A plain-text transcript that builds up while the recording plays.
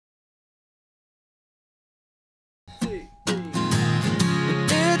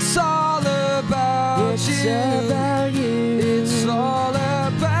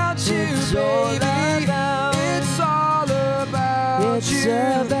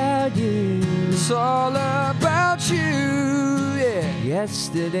It's all about you, yeah.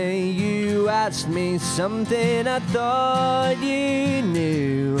 Yesterday you asked me something I thought you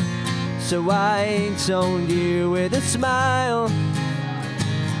knew, so I told you with a smile.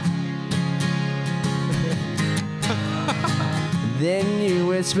 Then you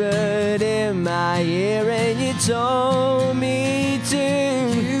whispered in my ear and you told me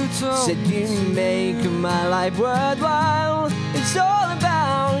to. Said you make my life worthwhile. It's all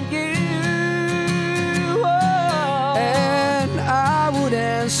about you. Oh. And I would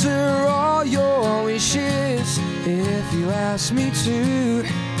answer all your wishes if you asked me to.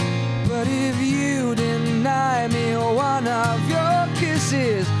 But if you deny me one of your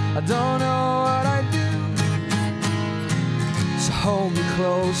kisses, I don't know what I'd do. So hold me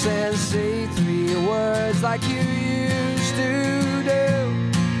close and say 3 words like you used to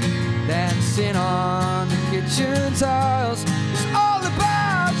do. Dancing on the kitchen tiles, it's all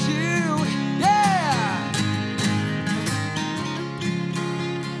about you, yeah.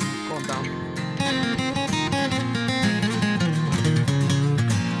 Go on down.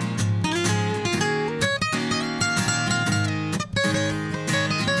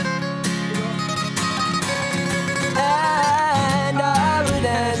 And I would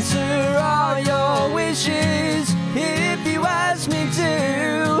answer all your wishes if you asked me to.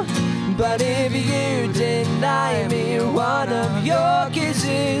 But if you deny me one of your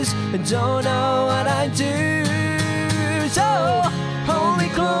kisses, I don't know what I'd do. So hold me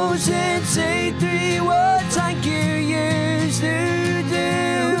close and say 3 words like you used to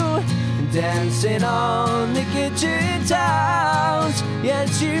do. Dancing on the kitchen tiles,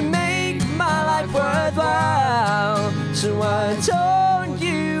 yes, you make my life worthwhile. So I told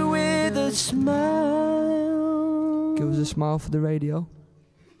you with a smile. Give us a smile for the radio.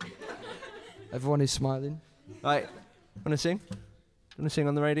 Everyone is smiling. Right, wanna sing? Wanna sing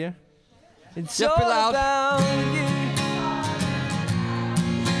on the radio? It's Just all be loud. about you.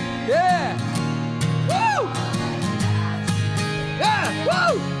 Yeah! Woo! Yeah!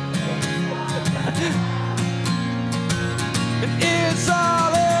 Woo! It's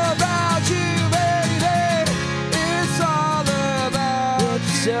all about you, baby. It's all about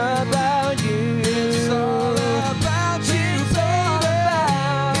It's you. about you. It's all about you, baby.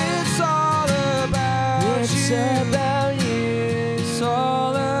 It's all about It's you. about you. It's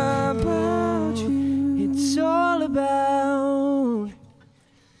all about you. It's all about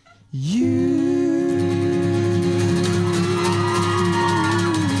you.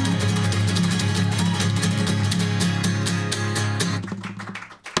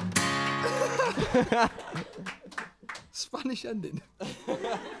 Spanish ending.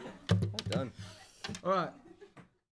 Done. All right.